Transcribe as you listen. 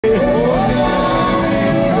Lift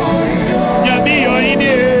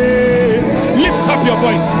up your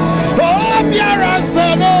voice. Oh, biara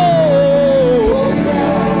sano.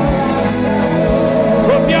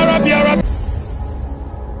 Oh, biara.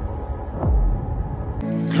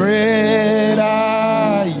 Great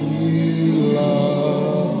are you,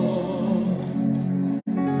 Lord.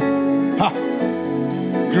 Ha.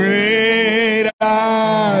 Great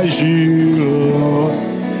are you, Lord.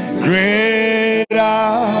 Great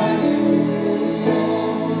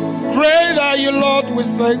are you, Lord. We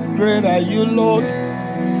say, great are you, Lord.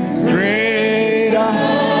 Great are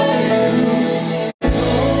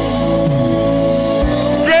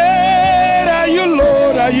you,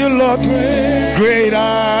 Lord. Are you, Lord? Great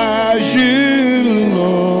are you,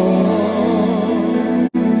 Lord.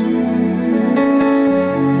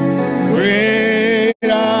 Great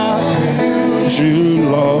are you,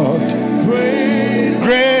 Lord.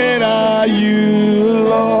 Great are you,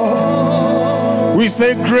 Lord. We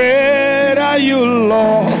say, great are you,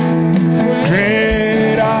 Lord.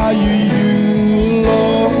 Great are you,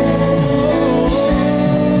 Lord.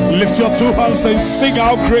 Lift your two hands and sing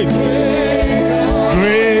out great.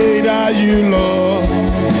 Great are you, Lord.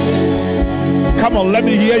 Come on, let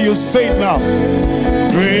me hear you say it now.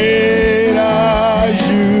 Great are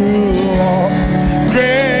you, Lord.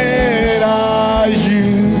 Great are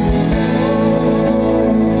you.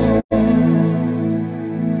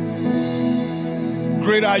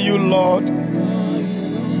 Great are you, Lord.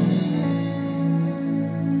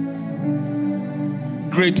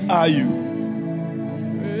 Great are you.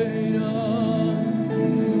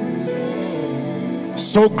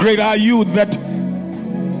 So great are you that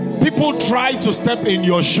people try to step in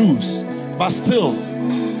your shoes, but still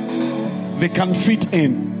they can fit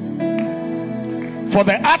in. For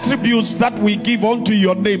the attributes that we give unto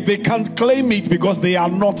your name, they can't claim it because they are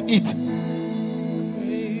not it.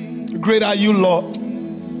 Great are you, Lord.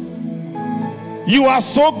 You are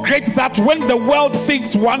so great that when the world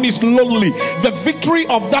thinks one is lonely, the victory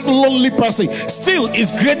of that lonely person still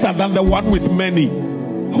is greater than the one with many.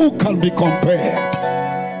 Who can be compared?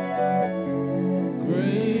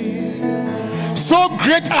 So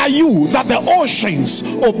great are you that the oceans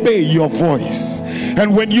obey your voice.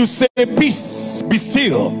 And when you say peace, be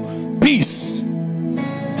still, peace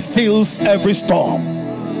stills every storm.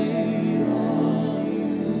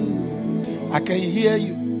 I can hear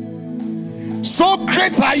you. So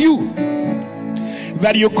great are you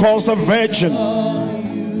that you cause a virgin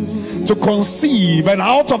to conceive, and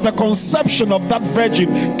out of the conception of that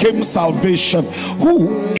virgin came salvation.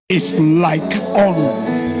 Who is like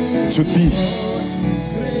unto thee?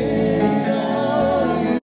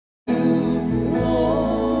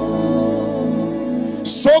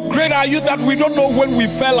 So great are you that we don't know when we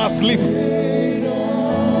fell asleep,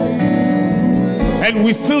 and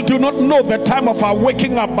we still do not know the time of our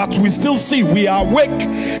waking up, but we still see we are awake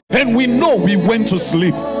and we know we went to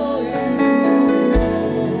sleep.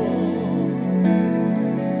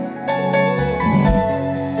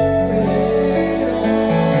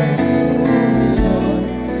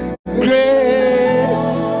 Great.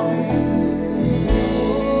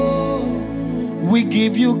 We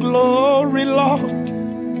give you glory, Lord,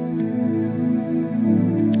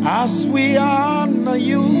 as we honor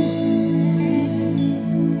you.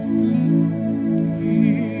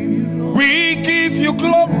 We give you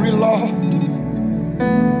glory, Lord,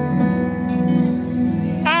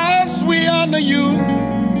 as we honor you.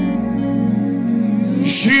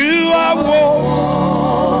 You are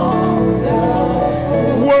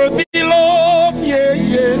worthy, Lord. Yeah,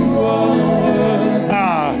 yeah.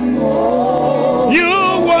 You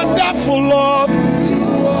wonderful, Lord.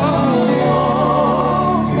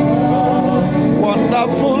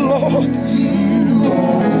 Wonderful, Lord.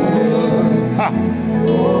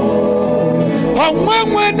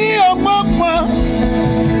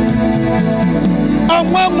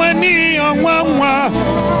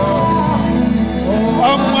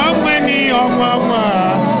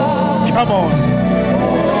 Come on.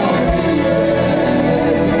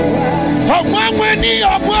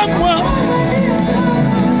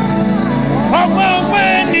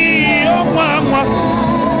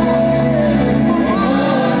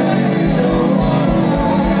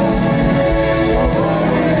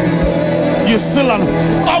 You still on.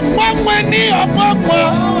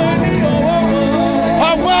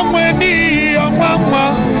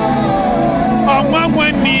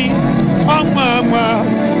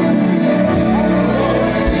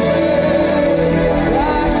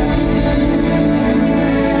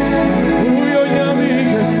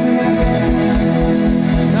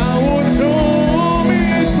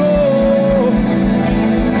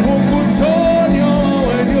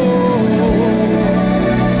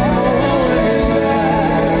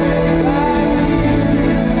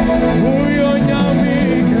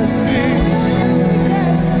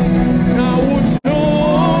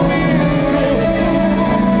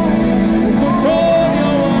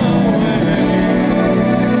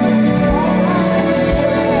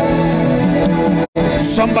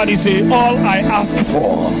 Somebody say, all I ask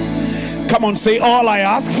for. Come on, say, all I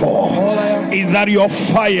ask for is that your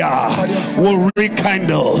fire will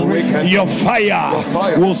rekindle. Your fire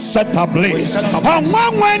will set ablaze.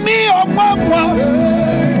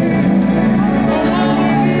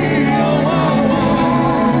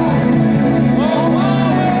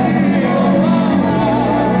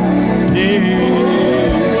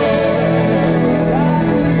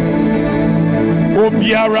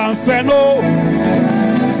 Obiara seno,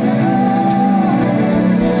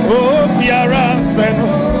 Obiara seno,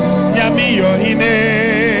 Yami yo ine.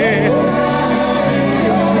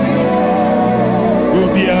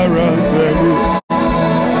 Obiara seno,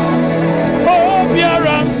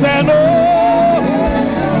 Obiara seno,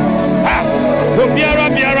 Obiara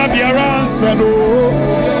seno,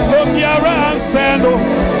 Obiara seno,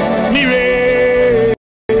 mire.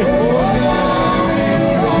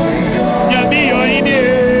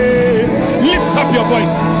 Your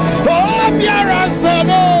voice. Oh, biara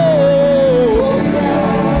sano.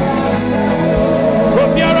 Oh,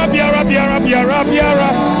 biara.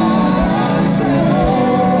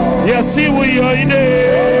 Yes, we are in it.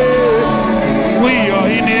 We are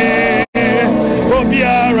in it. Oh,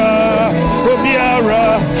 biara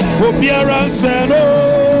sano.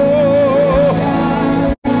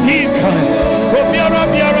 He can. Oh,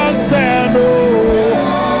 biara sano.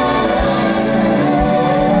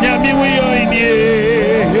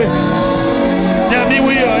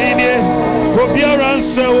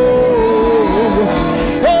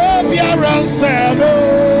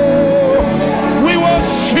 We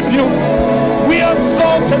worship you. We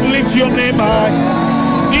exalt and lift your name high.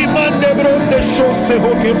 Iman debro de shose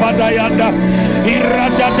hoke badayanda.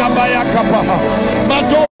 Irada dabaya kapaha.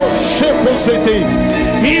 Mado sheko sete.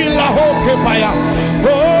 Ila hoke paya.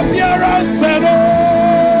 Oh biara seno.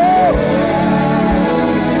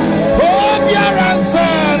 Oh biara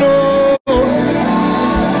seno.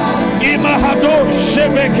 Imahado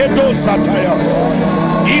sheveke do sataya.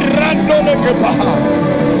 Irando lekepaha,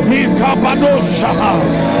 ikabado shaha,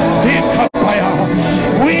 ikapaya.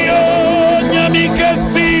 We are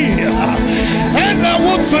nyamikesi, and I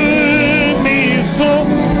want to me so.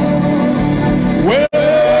 We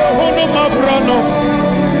hono mabrano,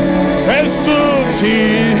 fesuchi,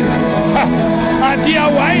 adia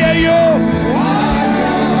waya yo,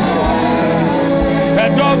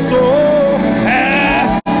 edoso,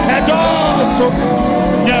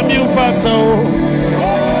 nyami ufato.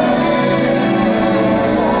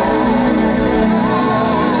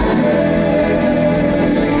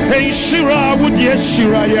 Hey Shira, would you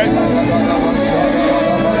Shira yet?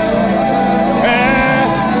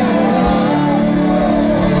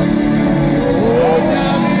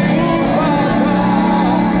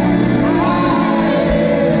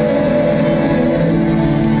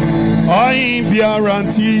 I'm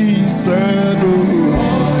guarantee seno.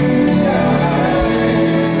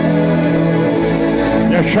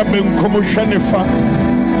 Ya shabe nkomushanefa.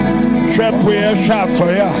 Shapwe ya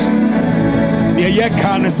shatoya. Ye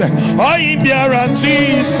can say, I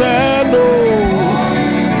guarantee seno.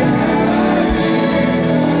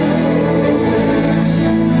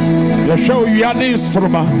 You show you an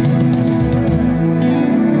instrument.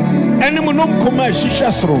 Anyone come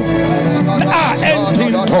shisha through.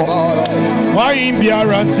 Ending talk. I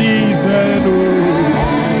guarantee seno.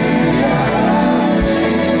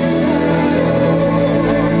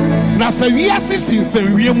 Nasa yes is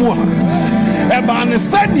in we more. Eban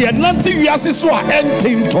send ye nanti wiase so a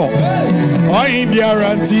entinto. I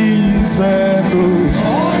guarantee seno.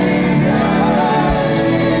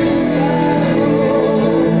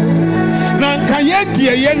 Nan kayedi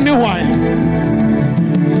ye ni wan.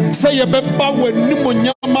 Say ye beba wani mo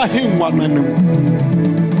nyama hinwa nanim.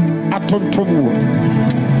 Atontomo.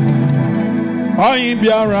 I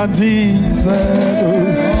guarantee seno.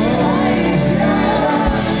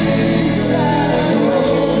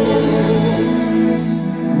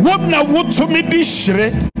 Womna wotu mi di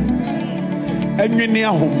shire enwini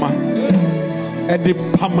ahoma edi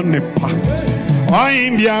pam ne pa. I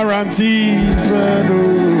guarantee seno.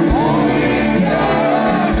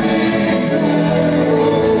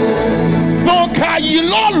 No ka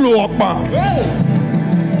yilolo pa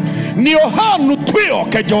ni oha nu twi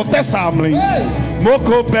okejo tesamli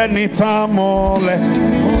moko benita mole.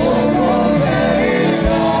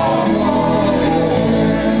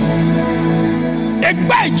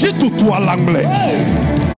 Egba jitutu alangle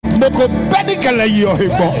moko bedikele yo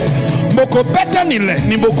hebo moko bedanile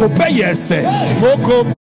ni moko beyese moko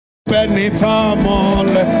benita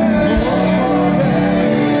mole.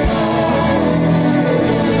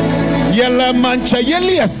 Yele manche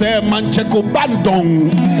yeli ese manche ko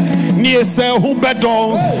bandong. Ni ese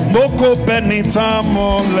hubedong moko benita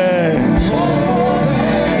mole.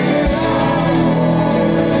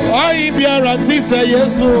 Ai biara ti se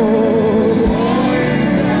Yesu.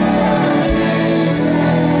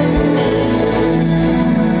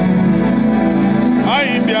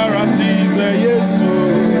 Ai biara ti se Yesu.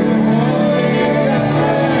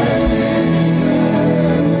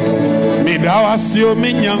 Midawasio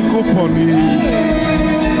minyankuponi.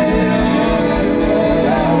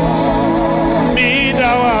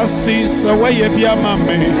 Midawasi sawaye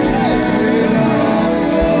biamame.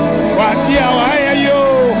 Wadia waya yo.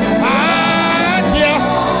 Adia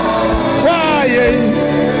waye.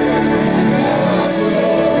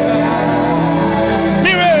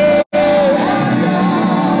 Mire.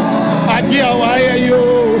 Adia waya yo.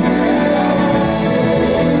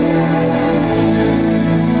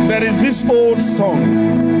 There is this old song.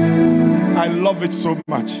 I love it so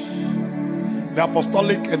much. The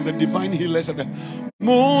apostolic and the divine healer said,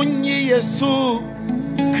 Munyi Yesu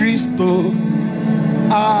Christo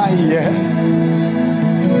aye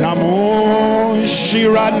na munshirani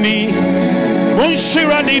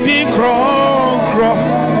di kro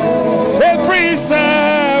every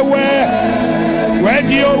say where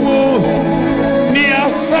do you ni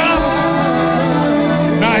asa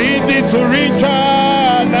na hidi to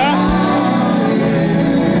return.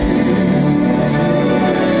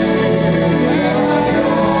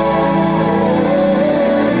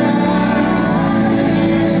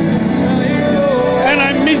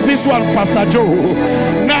 This one, Pastor Joe.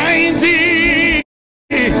 90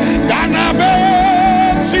 Danabe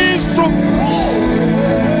Sisu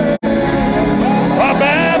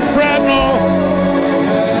Abe Freno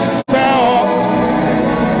Seo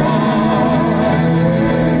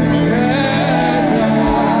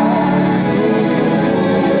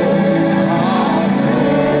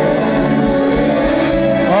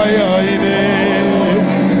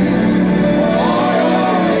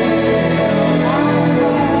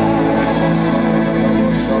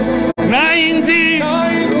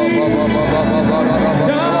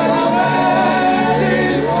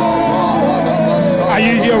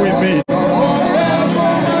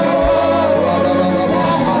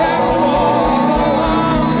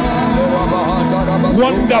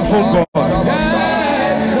wonderful God.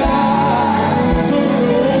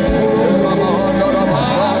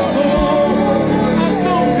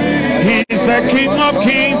 He is the King of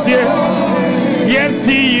Kings here. Yes,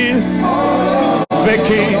 He is the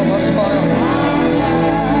King.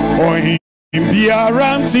 For Him be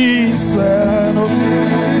around Tisano.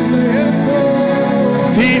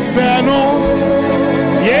 Jesus.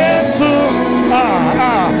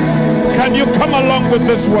 Can you come along with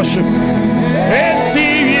this worship?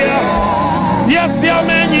 Yes,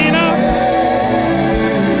 Yamenina.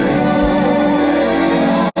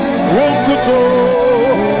 Wonkuto.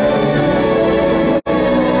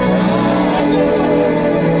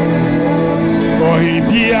 Oh, He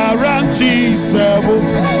be around Jesus.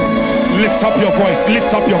 Lift up your voice.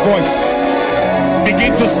 Lift up your voice.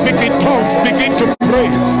 Begin to speak in tongues. Begin to pray.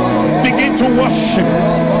 Begin to worship.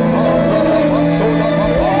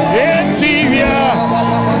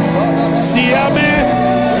 Siame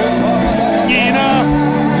Nina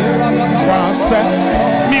Panse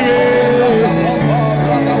Mire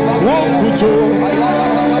Wokuto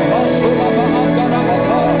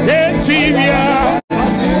Etivia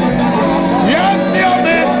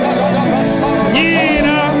Yasiame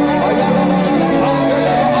Nina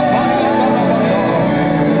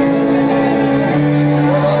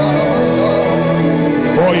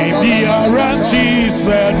Boy Dia Ranchi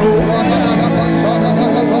Seno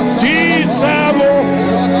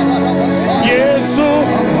Yesu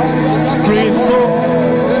Christo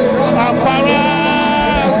Apara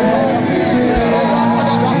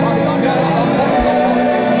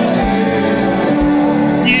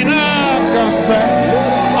Ina Kasa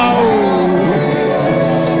Au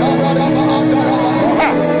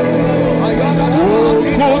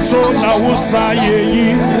Kuto na usaye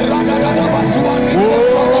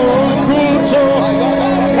Kuto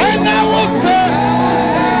na usaye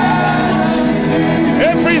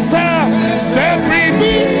every star, every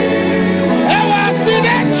beat, ever see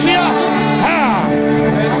that year.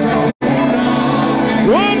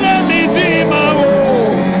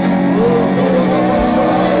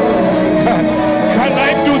 Can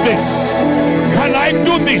I do this? Can I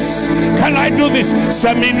do this? Can I do this?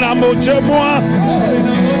 Semina mojemwa,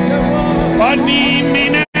 ani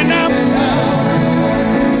minena,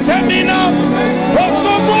 semina,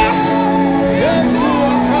 otomwa.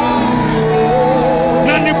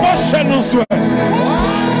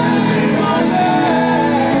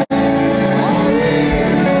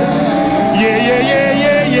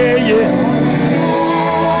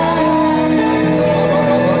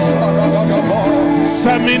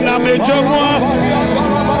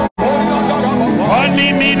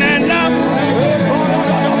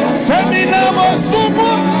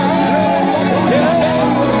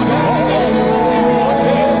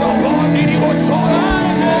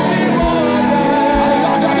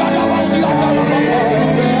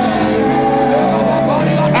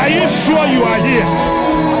 Are you sure you are here?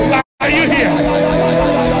 Are you here?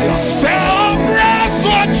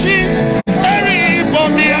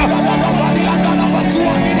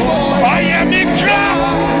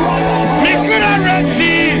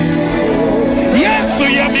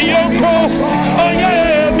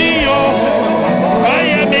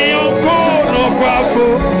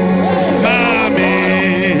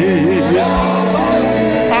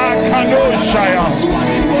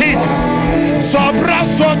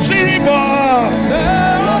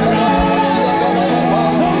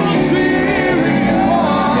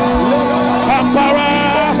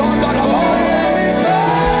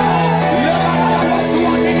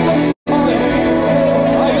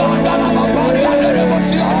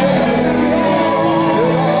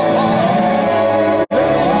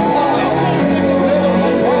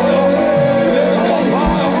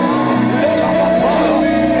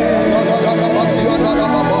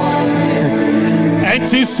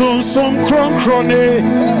 Son krone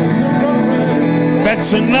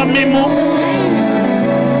betina mimu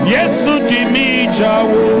Yesu di mi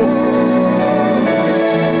jawo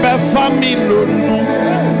be familo nu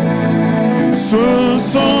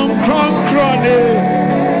son krone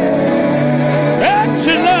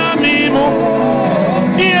betina mimu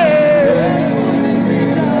yes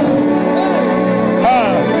ha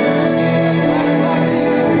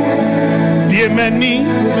bienveni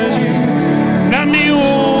nami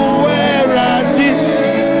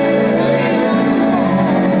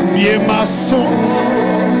Ye maso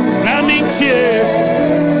na mintie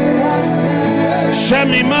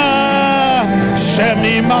shemima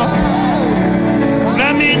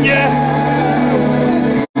na minye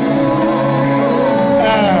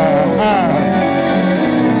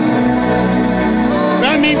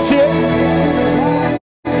na mintie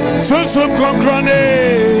so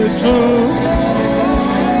comprone so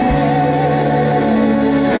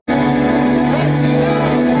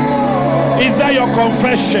is that your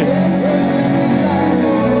confession?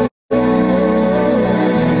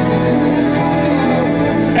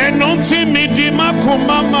 And until me di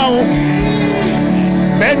makumama o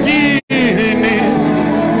bedi ni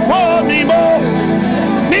mo mi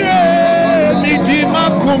di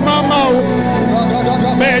makumama o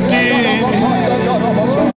bedi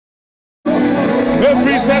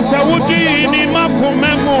every sasa wudi ni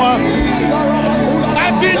makumemo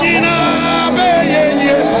ati na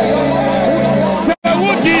beyenye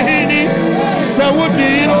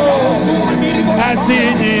Sawudino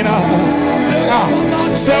Atinina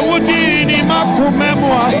Sawudini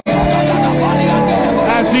Makumemwa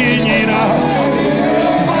Atinina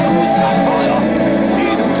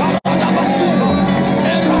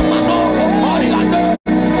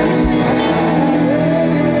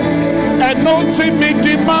Enoti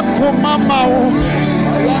midi makumamao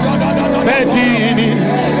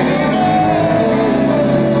Bedini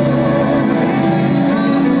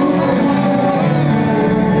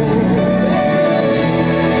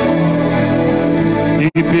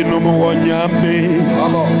Ibinum wonyame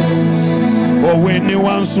Oweni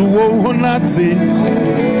wansu wo nati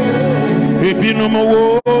Ibinum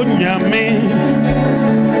wonyame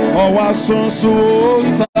Owasunsu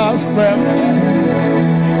tasem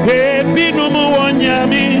Ibinum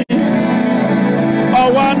wonyame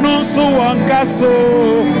Owanunsu wankaso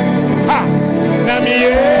Ha Nami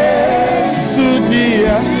Yesu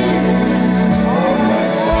dia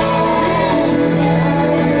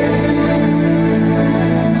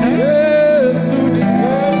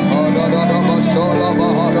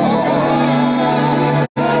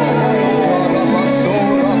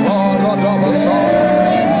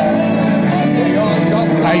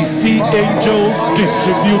I see angels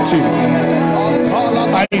distributing.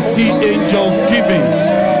 I see angels giving,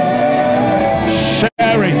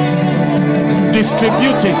 sharing,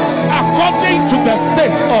 distributing according to the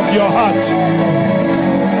state of your heart.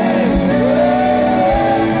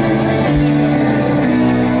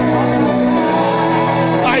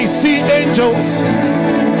 I see angels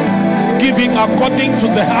giving according to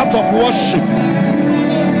the heart of worship.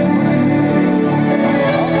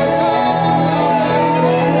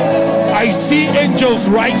 I see angels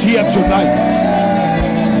right here tonight,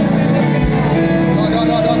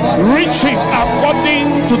 reaching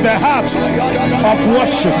according to the heart of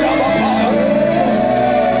worship.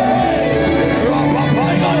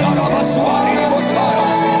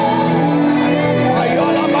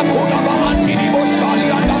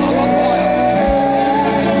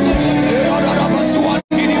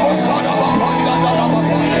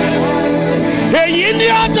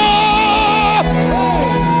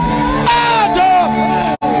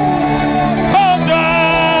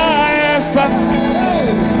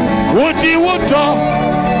 Kasa Woody Woodto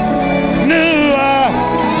Nua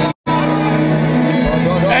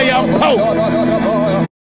Ayam Pow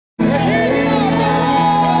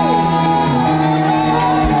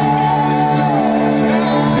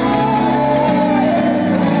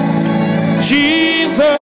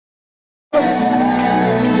Jesus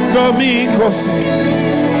Kamikos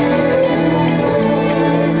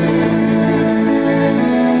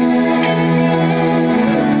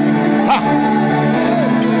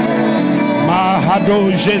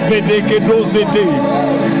Mahado Jevedeke dozete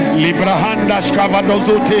Librahanda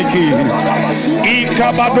Shkavadozoteki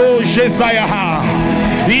Ikabado Jesayaha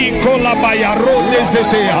Ikolabaya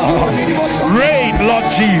Rodezetea. Reign, Lord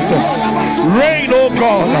Jesus. Reign, oh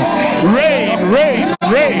God. Reign, reign,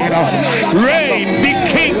 reign. Reign, be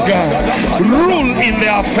king. Rule in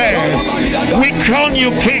the affairs. We crown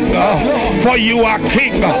you king, for you are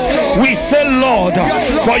king. We say Lord,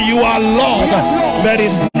 for you are Lord. There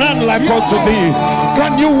is none like unto thee.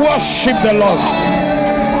 Can you worship the Lord?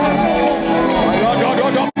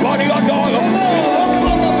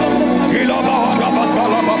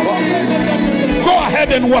 Go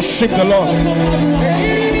ahead and worship the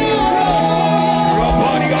Lord.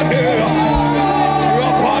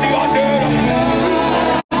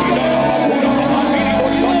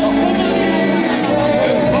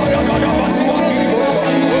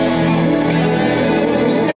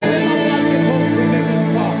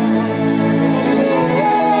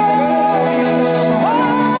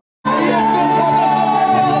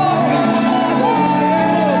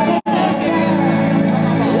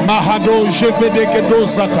 Mahado Jevedeke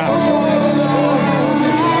dozata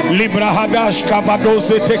Librahadash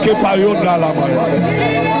Kabadoze teke payonda lama.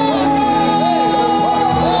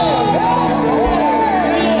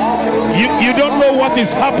 You don't know what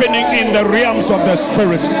is happening in the realms of the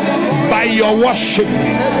spirit by your worship.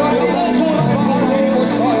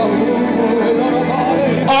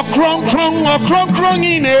 Okrong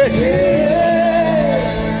in it.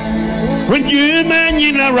 When you man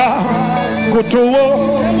yinara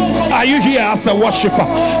kutuwo. Are you here as a worshiper?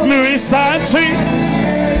 Mirisanti.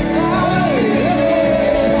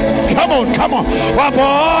 Come on, come on.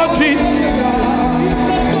 Waboti.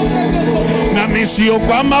 Na misi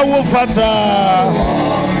Ogwama wofata.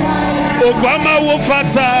 Ogwama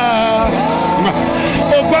wofata.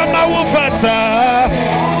 Ogwama wofata.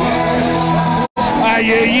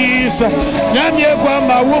 Aye yisa. Nyami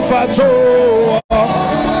Ogwama wofato.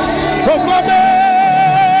 Ogwama.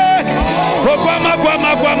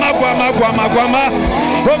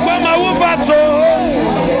 Ogwama wufato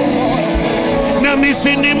na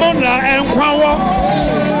misinimona enkwawo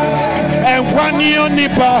enkwani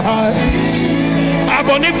onipa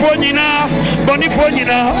abonifo nyina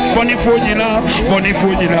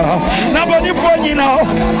na bonifo nyina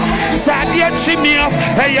sadia chimia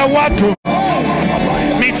eya watu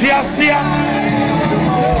mitiasia.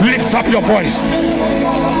 Lift up your voice.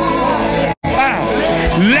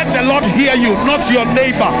 Let the Lord hear you, not your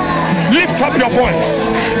neighbor. Lift up your voice.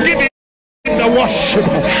 Give him the worship.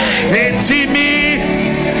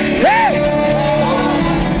 Hey!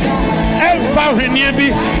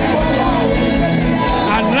 Elfarinyebi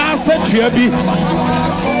Anasa Tuebi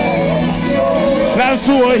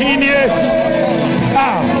Lansuohinie.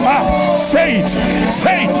 Say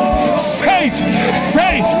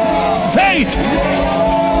it.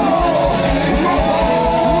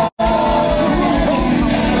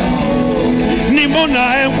 Nimona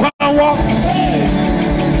enkwawo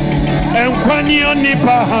enkwani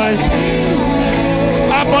onipa hai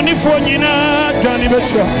abonifo nyina dwane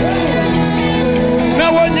betua na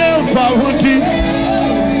wonye mfa huti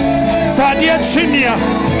sadie chimia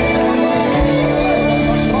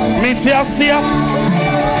mitiasia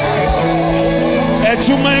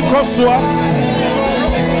ejuma nkosua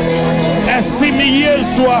esimi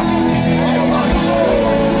yesua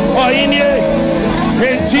oinie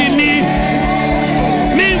etini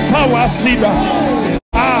Fawasida.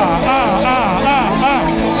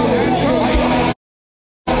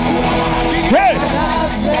 Hey.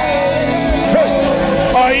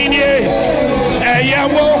 Oinie.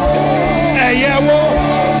 Eyawo.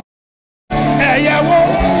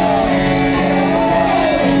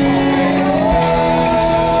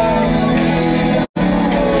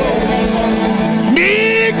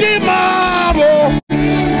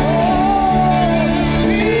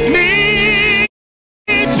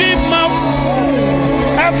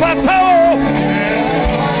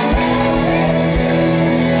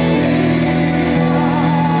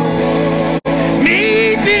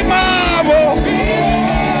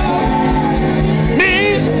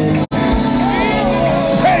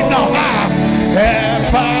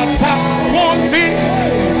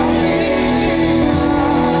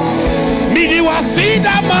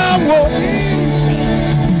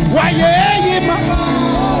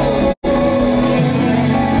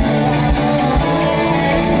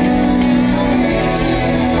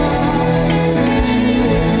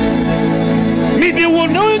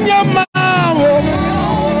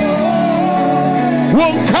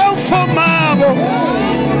 fumabo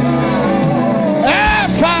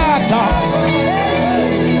Efata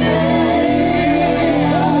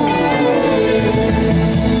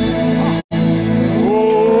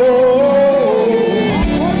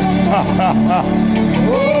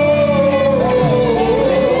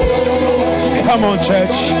Come on,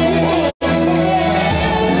 church.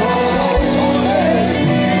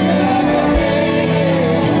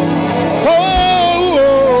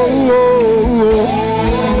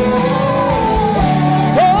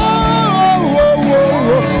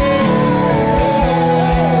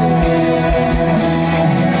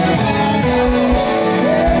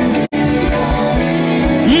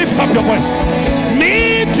 Lift up your voice.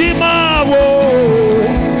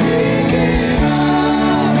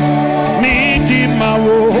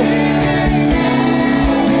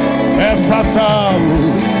 Efata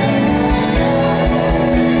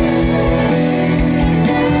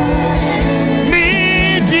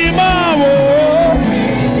Midimawo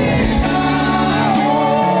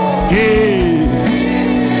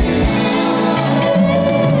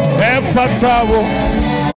Efatawo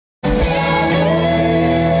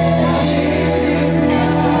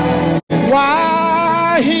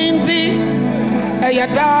Wa hindi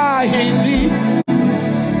Eyada hindi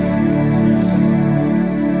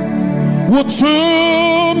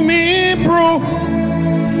to me, bro.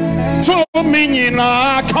 To me,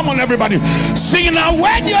 Nina. Come on, everybody. Sing now.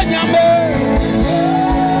 When you're younger,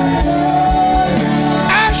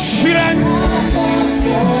 Ashran.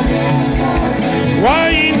 Why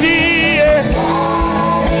indeed?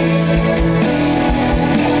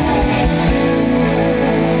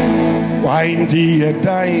 Why indeed?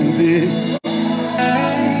 Dying.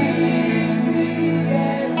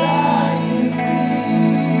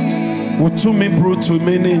 To me, bro, to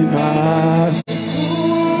me, Ninas.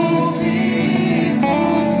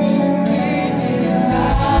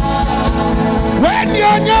 When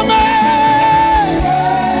you're your man,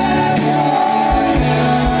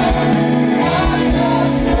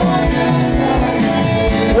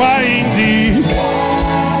 why indeed?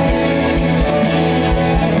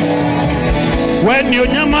 When you're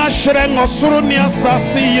your man, Shreng or Surunia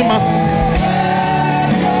Sasima.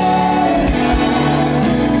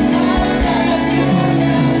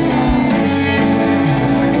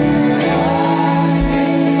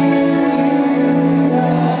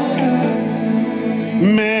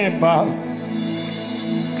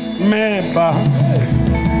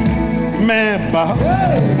 Meba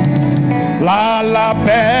la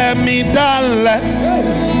be mi dalle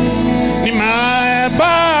ni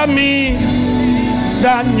meba mi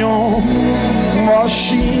danyo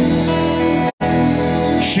moshi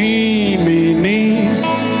shimini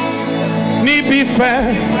ni bife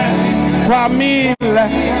kwa mile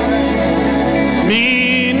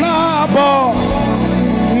ni nabo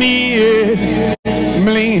ni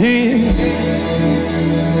mlihi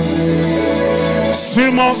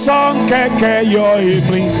sur mon sang que yo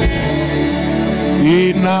ébris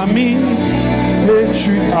inami et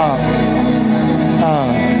tu as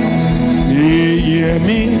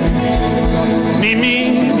yemi mimi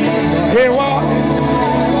ewa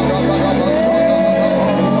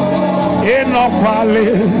et no kwale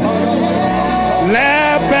le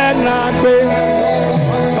benagbe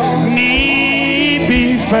ni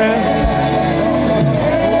bife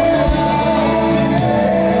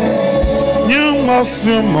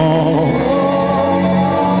Sumo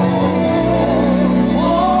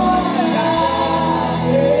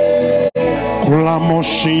Kula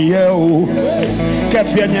moshieu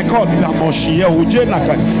Kefia nyekoda moshieu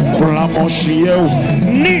Jenaka Kula moshieu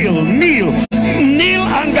Kneel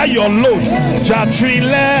under your load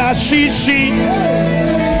Jatrile ashishi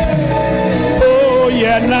Oh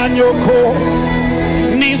yeah nanyoko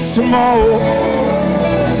Nismo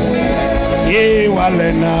Ye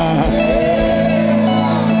walena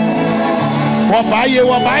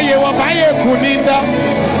Wabaye kuninda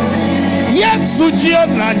Yesu jio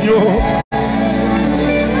nanyo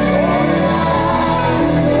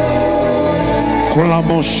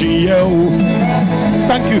Kulamoshiyeu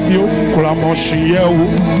Thank you Theo Kulamoshiyeu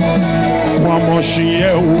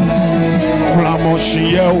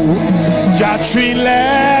Jatrile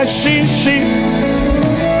shishi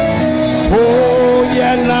Oh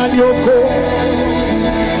yeah nanyoko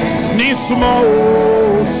Nismo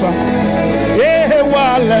sa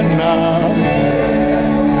Walena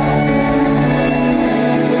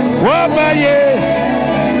Wabaye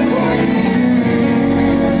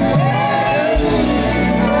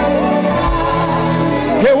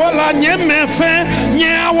Hewala nyemefe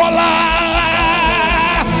nyewala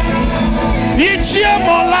Ichie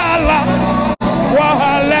molala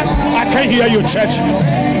I can hear you, church.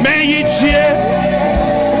 May ye cheer.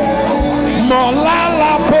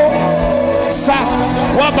 Molala po sa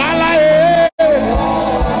wabala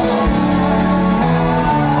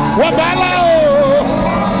wabala.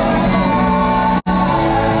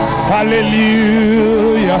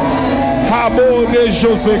 Hallelujah. Habo de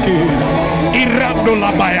Joseki. Irando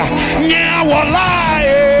la baya. Nyawala.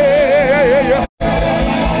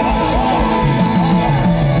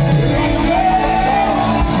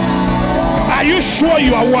 Are you sure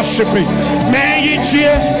you are worshiping? May you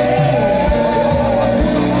cheer.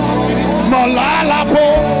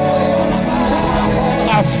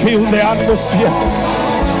 I feel the atmosphere.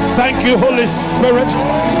 Thank you, Holy Spirit.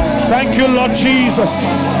 Thank you, Lord Jesus.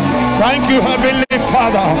 Thank you, Heavenly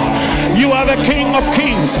Father. You are the King of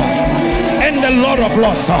Kings and the Lord of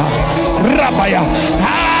Lords. Rabaya.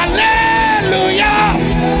 Hallelujah.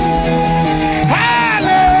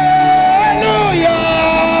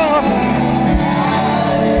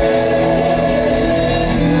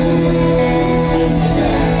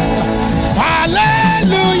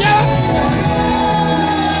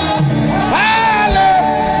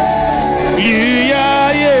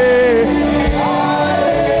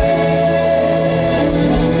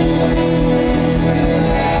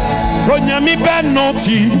 Nyami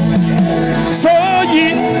benoti so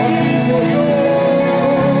ye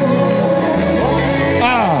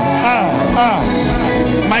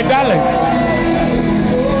my darling,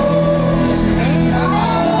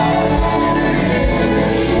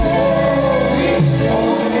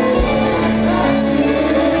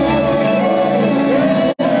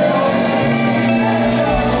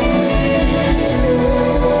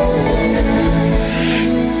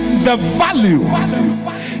 the value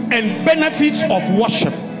and benefits of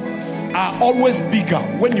worship are always bigger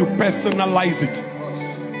when you personalize it.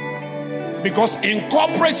 Because in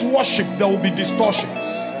corporate worship there will be distortions,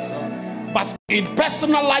 but in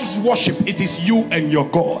personalized worship it is you and your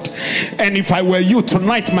God. And if I were you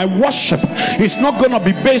tonight, my worship is not going to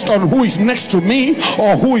be based on who is next to me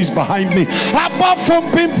or who is behind me. Apart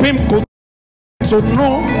from pim so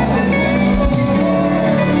no.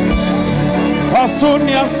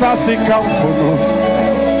 Asunia sasi kamfuno.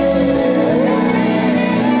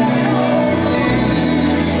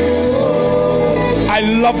 I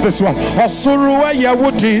love this one. Osuruwa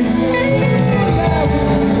Yawudi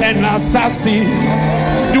and Asasi.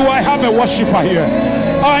 Do I have a worshiper here?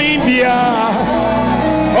 India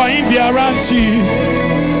Ranti.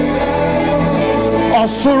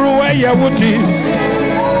 Osuruwa Yawudi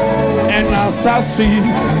and Asasi.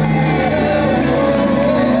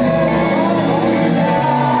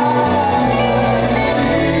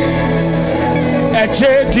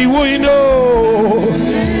 Ejedi we know.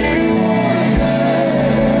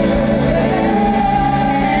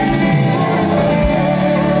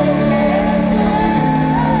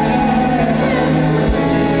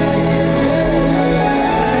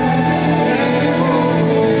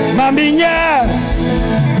 Maminya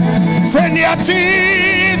Seniati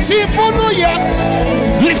Tifunuya.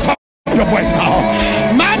 Lift up your voice now.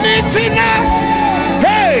 Mamitina.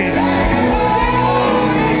 Hey.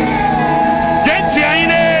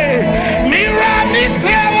 Gentiaine. Mira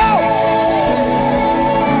Misero.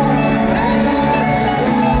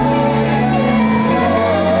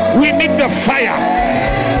 We need the fire.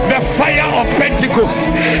 The fire of Pentecost.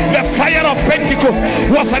 The fire of Pentecost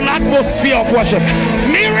was an atmosphere of worship.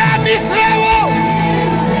 Mira Misrewo.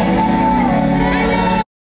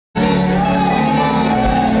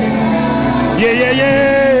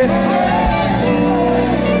 Yeah.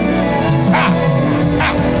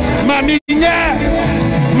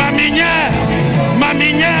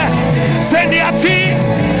 Maminya. Seniati.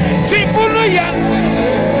 Tifunuya.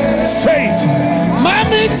 Say it.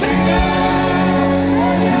 Mamit.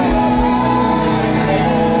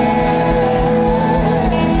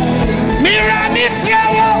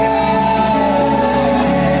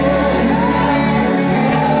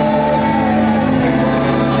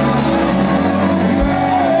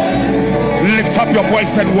 Lift up your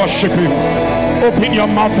voice and worship him. Open your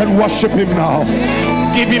mouth and worship him now.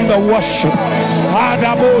 Give him the worship.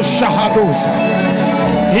 Adabo shahados.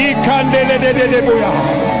 He kandele de boya.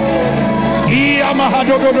 Iya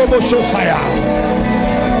mahadodo boshosaya.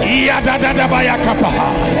 Iya da baya kapaha.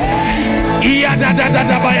 Iya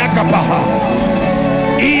da baya kapaha.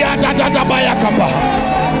 Iya da baya kapaha.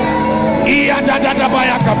 Iya da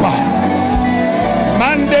baya kapaha.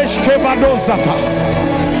 Mandesh kevadosata.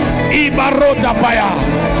 Ibarota baya.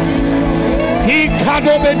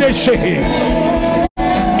 Ikadobe de shehe.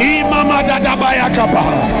 Imama da baya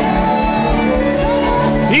kapaha.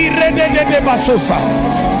 Irede de basosa.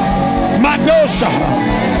 Madosha.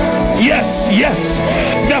 Yes, yes.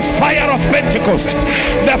 The fire of Pentecost.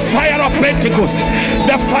 The fire of Pentecost.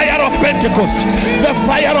 The fire of Pentecost. The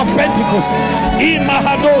fire of Pentecost.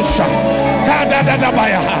 Imahadosha.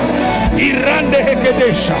 Kadadadabayaha. Irande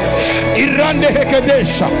Hekedesha. Irande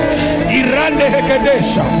Hekedesha. Irande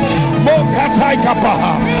Hekedesha. Mokatai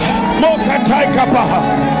Kapaha. Mokatai Kapaha.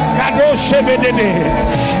 Kadoshe Vedede.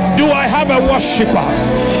 Do I have a worshiper?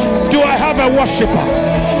 Do I have a worshiper?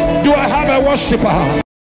 Do I have a worshiper?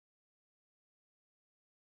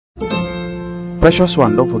 Precious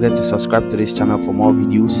one, don't forget to subscribe to this channel for more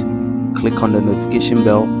videos. Click on the notification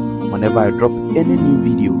bell. Whenever I drop any new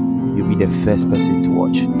video, you'll be the first person to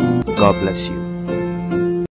watch. God bless you.